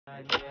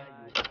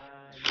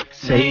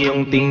Sa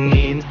iyong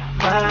tingin,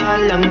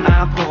 parang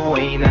ako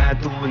ay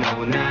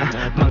natunaw na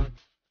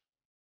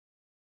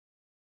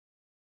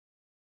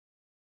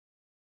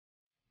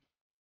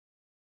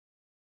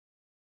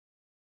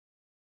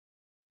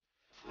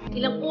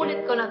Ilang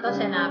ulit ko na to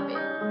sinabi.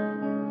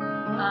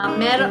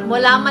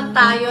 Wala man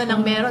tayo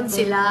nang meron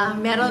sila,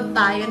 meron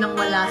tayo nang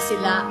wala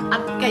sila,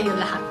 at kayo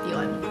lahat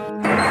yon.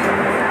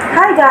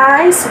 Hi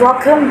guys!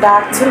 Welcome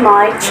back to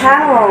my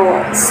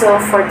channel.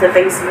 So for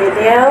today's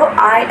video,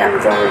 I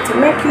am going to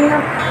make you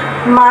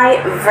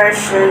my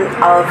version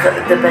of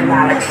the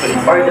banana cake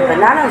or the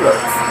banana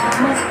loaf.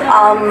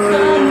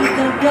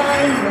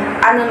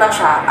 Ano na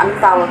siya? Ang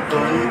tawag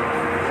dun?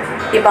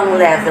 Ibang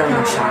level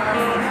na siya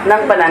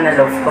ng banana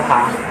loaf ko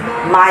ha.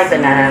 My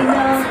banana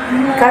loaf.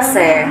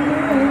 Kasi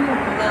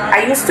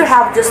I used to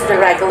have just the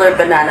regular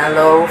banana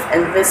loaf,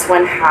 and this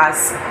one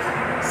has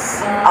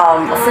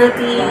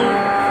fruity.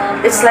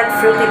 It's like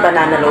fruity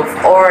banana loaf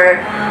or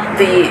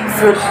the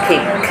fruit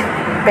cake.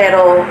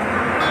 Pero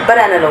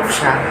banana loaf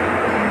siya.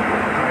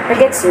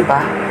 Nagets niyo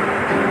ba?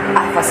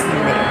 Kasi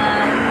hindi.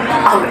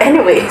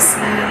 Anyways,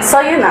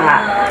 so yun na nga.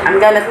 I'm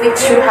gonna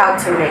teach you how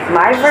to make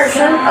my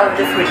version of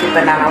the fruity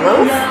banana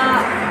loaf.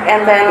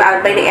 And then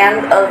by the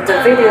end of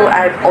the video,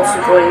 I'm also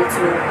going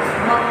to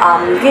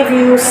give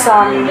you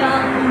some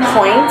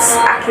points,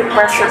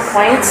 acupressure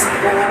points,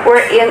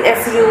 wherein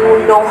if you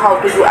know how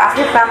to do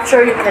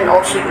acupuncture, you can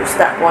also use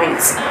that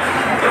points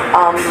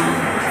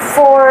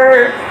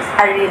for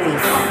a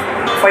relief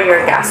for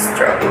your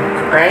gastro,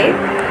 right?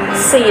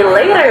 See you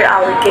later,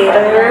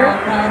 alligator!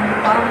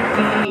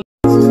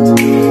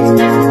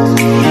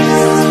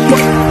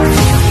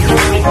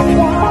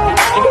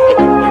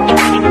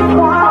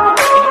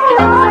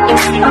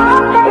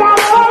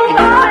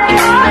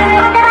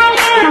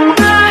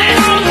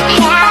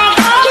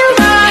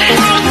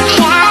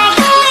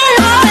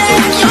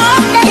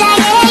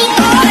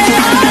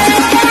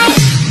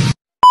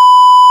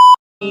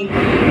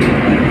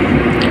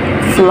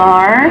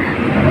 Flour,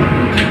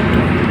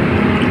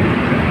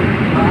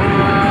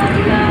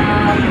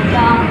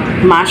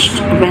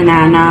 mashed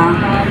banana.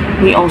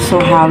 We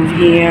also have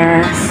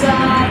here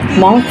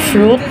monk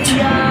fruit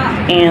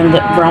and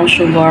brown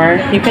sugar.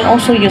 You can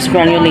also use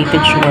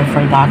granulated sugar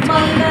for that.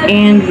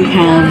 And we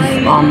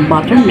have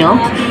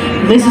buttermilk.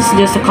 This is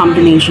just a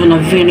combination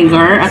of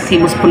vinegar, a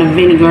tablespoon of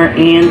vinegar,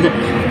 and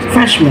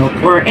fresh milk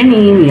or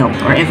any milk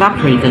or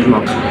evaporated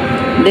milk.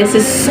 This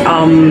is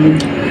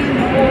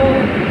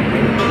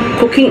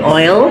cooking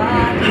oil,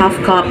 half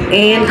cup,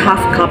 and half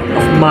cup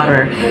of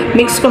butter.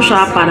 Mix ko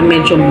siya para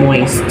medyo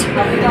moist.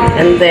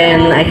 And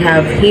then I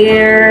have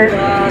here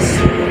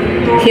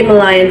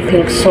Himalayan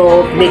pink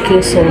salt,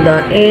 baking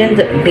soda, and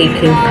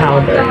baking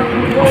powder.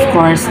 Of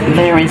course,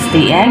 there is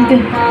the egg,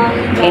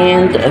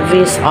 and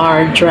these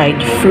are dried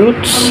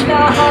fruits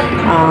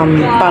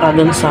para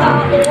dun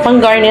sa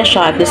pang-garnish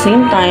siya. At the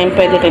same time,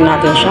 pwede rin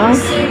natin siyang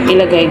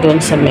ilagay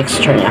dun sa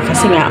mixture niya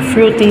kasi nga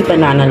fruity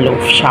banana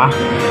loaf siya.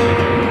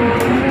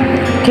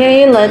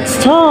 Okay,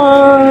 let's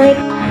start!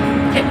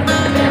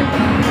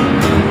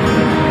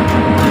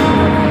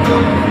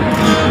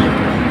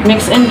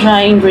 Mix and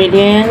dry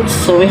ingredients.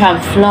 So we have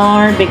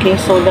flour, baking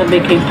soda,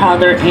 baking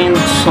powder, and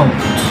salt.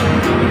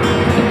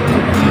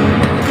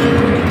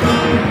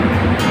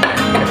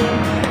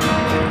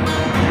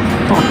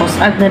 Tapos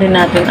add na rin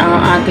natin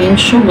ang ating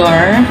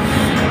sugar.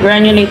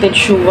 Granulated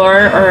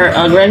sugar or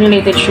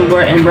granulated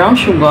sugar and brown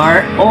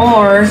sugar,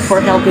 or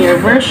for healthier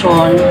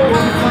version,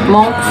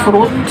 monk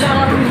fruit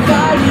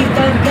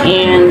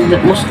and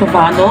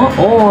muscovado,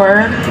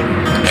 or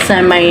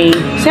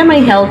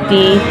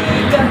semi-healthy,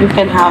 you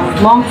can have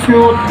monk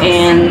fruit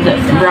and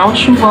brown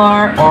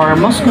sugar, or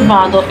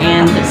muscovado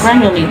and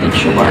granulated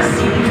sugar.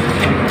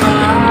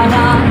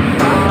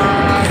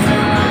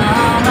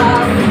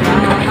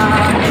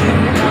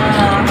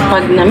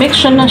 Pag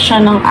na-mix na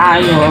siya ng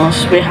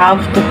ayos, we have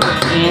to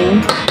put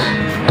in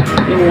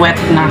yung wet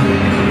na.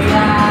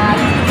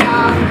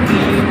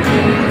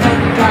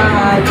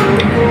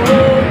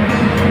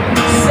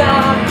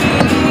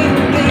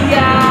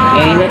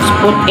 Okay, let's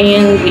put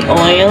in the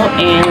oil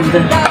and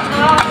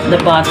the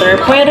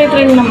butter. Pwede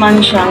rin naman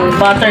siyang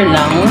butter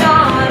lang.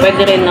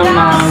 Pwede rin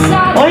naman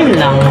oil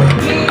lang.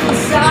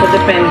 So,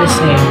 depende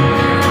sa'yo.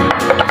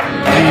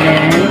 And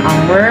then,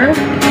 our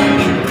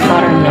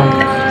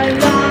buttermilk.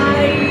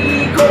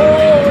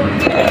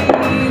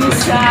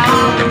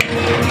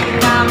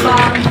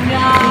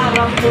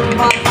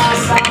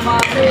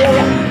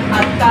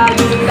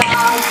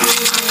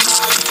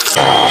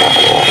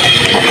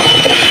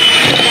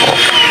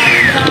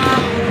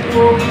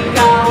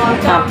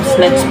 Tapos,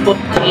 let's put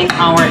in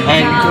our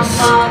eggs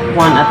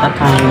one at a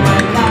time.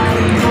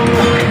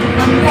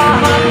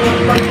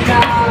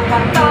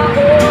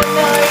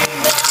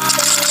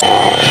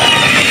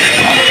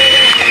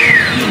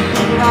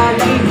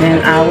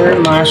 Then, our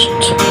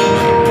mashed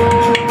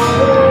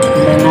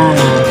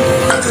banana.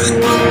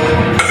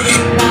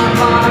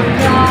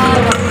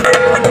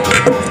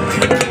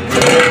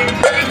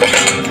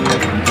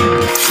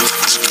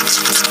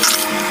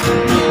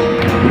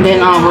 then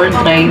our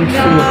dried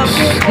fruits.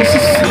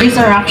 These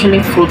are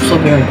actually fruits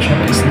of your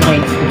choice.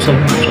 Dried fruits of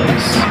your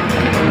choice.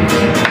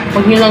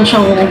 Huwag nyo lang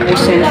siyang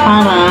uubusin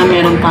para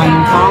meron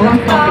tayong power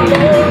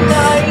toppings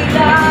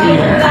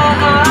here.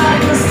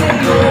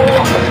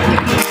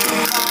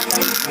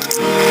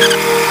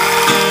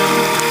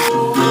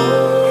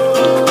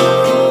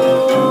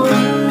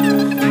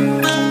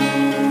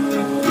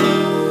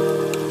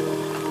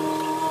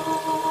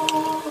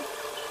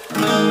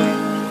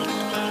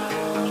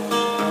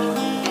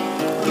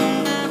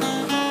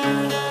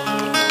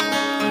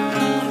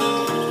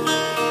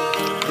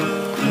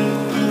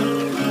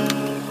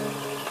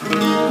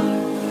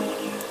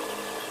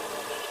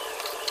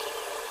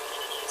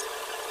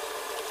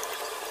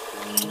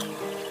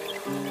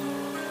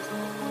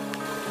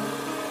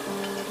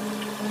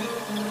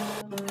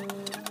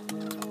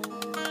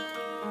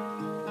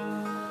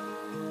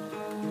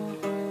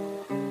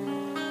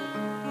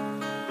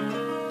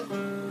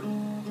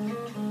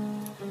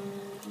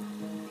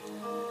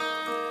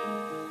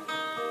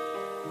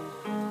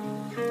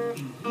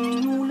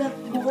 Inulat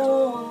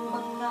mo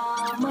ang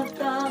mga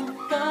matang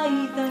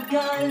kahit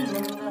tagal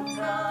na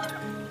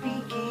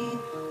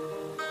nakapikit.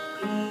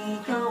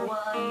 Ikaw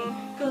ay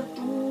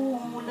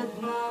katulad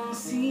ng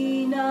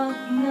sinag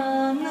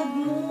na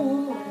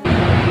nagmumula.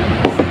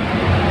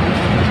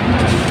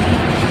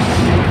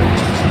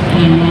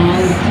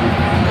 And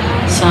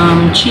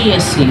some chia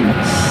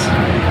seeds.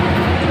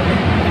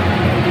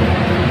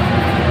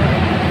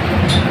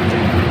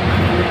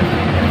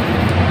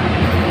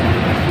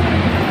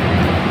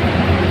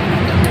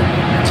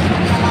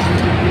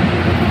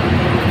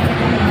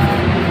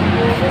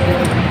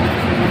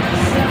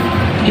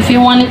 If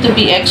you want it to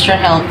be extra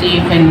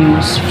healthy, you can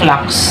use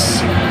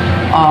flax,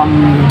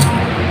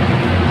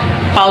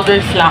 powdered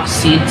flax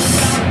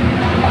seeds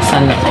sa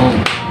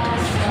loob.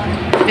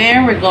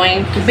 There, we're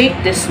going to bake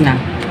this na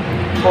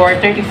for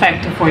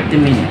 35 to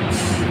 40 minutes.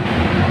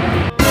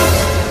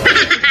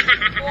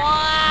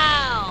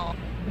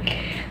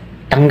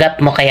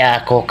 Tanggap mo kaya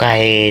ako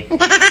kahit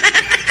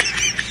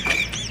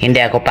hindi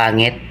ako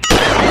pangit?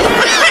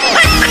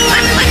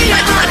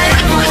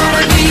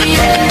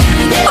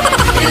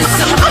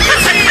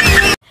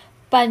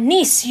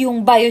 Panis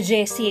yung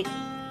biogesic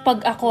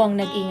pag ako ang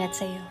nag-ingat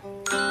sa'yo.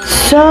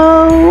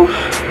 So,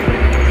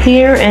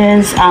 here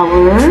is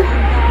our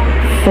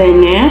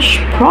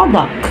finished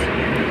product.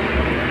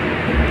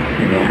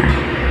 There.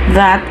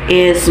 That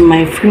is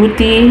my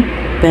fruity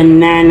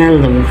banana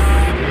loaf.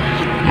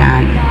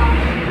 Yan.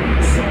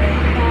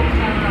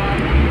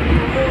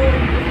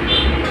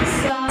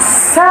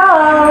 So,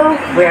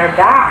 we're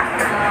back.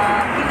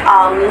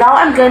 Now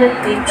I'm gonna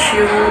teach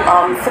you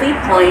 3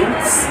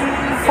 points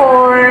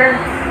for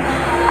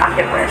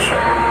acupressure.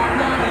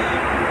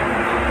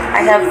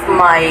 I have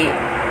my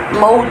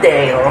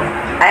model.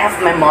 I have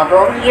my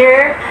model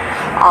here,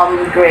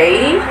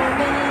 gray.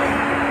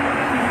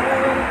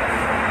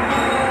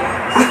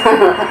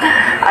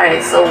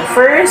 Alright, so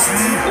first,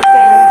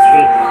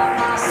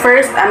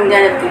 I'm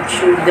gonna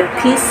teach you the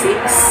P6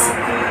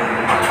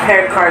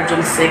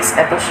 pericardium 6.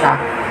 Ito siya.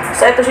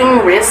 So, ito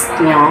yung wrist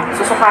nyo.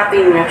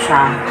 Susukatin nyo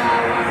siya.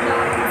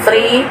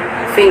 3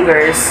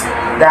 fingers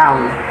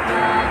down.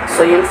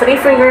 So, yung 3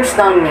 fingers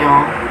down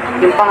nyo,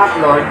 yung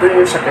pangatlo, dun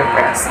yung siya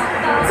press.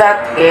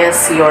 That is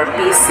your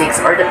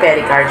P6 or the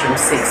pericardium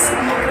 6.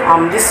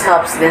 This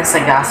helps din sa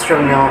gastro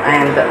nyo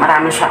and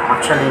marami siya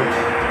actually,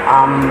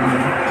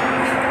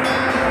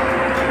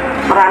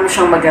 marami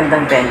siyang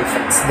magandang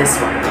benefits,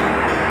 this one.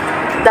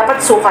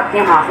 Dapat sukat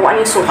nyo ha, kung ano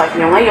yung sukat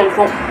nyo. Ngayon,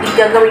 kung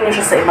igagawin nyo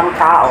siya sa ibang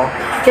tao,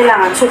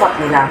 kailangan sukat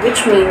nila,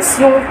 which means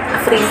yung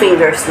 3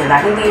 fingers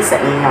nila, hindi sa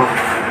inyo.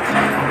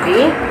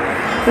 Okay?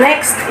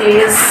 Next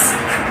is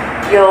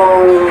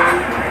yung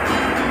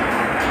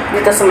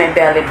dito sa may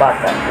belly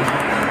button.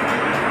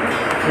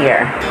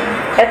 Here.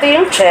 Ito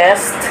yung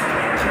chest.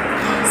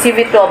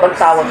 CV12 ang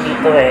tawag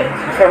dito eh.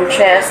 From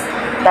chest,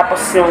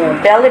 tapos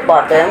yung belly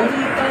button,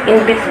 in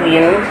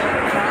between,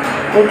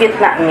 yung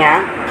gitna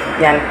niya,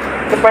 yan.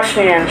 I-brush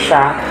nyo yan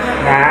siya.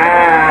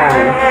 Yan.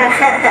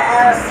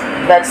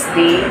 That's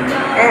the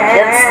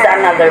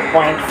another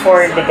point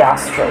for the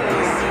gastro.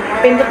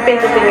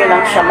 Pindot-pindutin nyo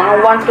lang siya. Mga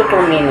 1 to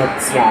 2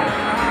 minutes yan.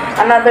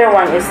 Another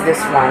one is this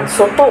one.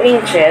 So, 2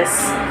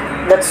 inches,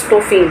 that's 2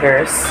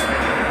 fingers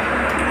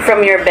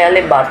from your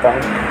belly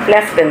button,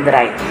 left and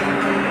right.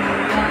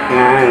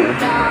 Yan.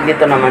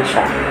 Dito naman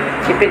siya.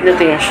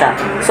 Ipindutin nyo siya.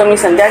 So,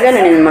 minsan,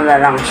 gaganunin mo na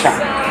lang siya.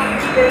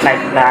 Like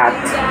that.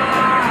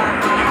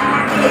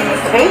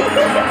 Okay?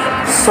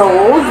 So,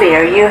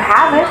 there you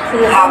have it.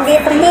 You have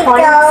 3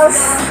 points.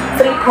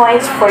 3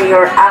 points for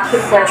your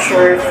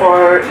acupressure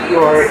for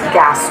your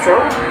gastro.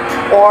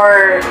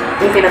 Or,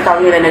 yung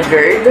tinatawag nila na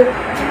GERD.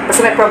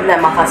 Kasi may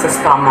problema ka sa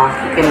stomach,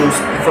 you can use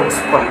those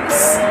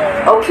points.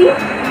 Okay?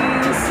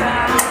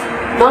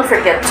 Don't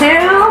forget to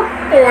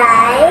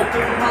like,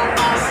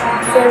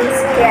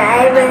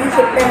 subscribe, and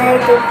hit the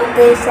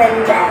notification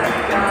bell.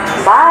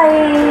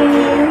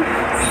 bye!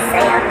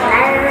 Sayang.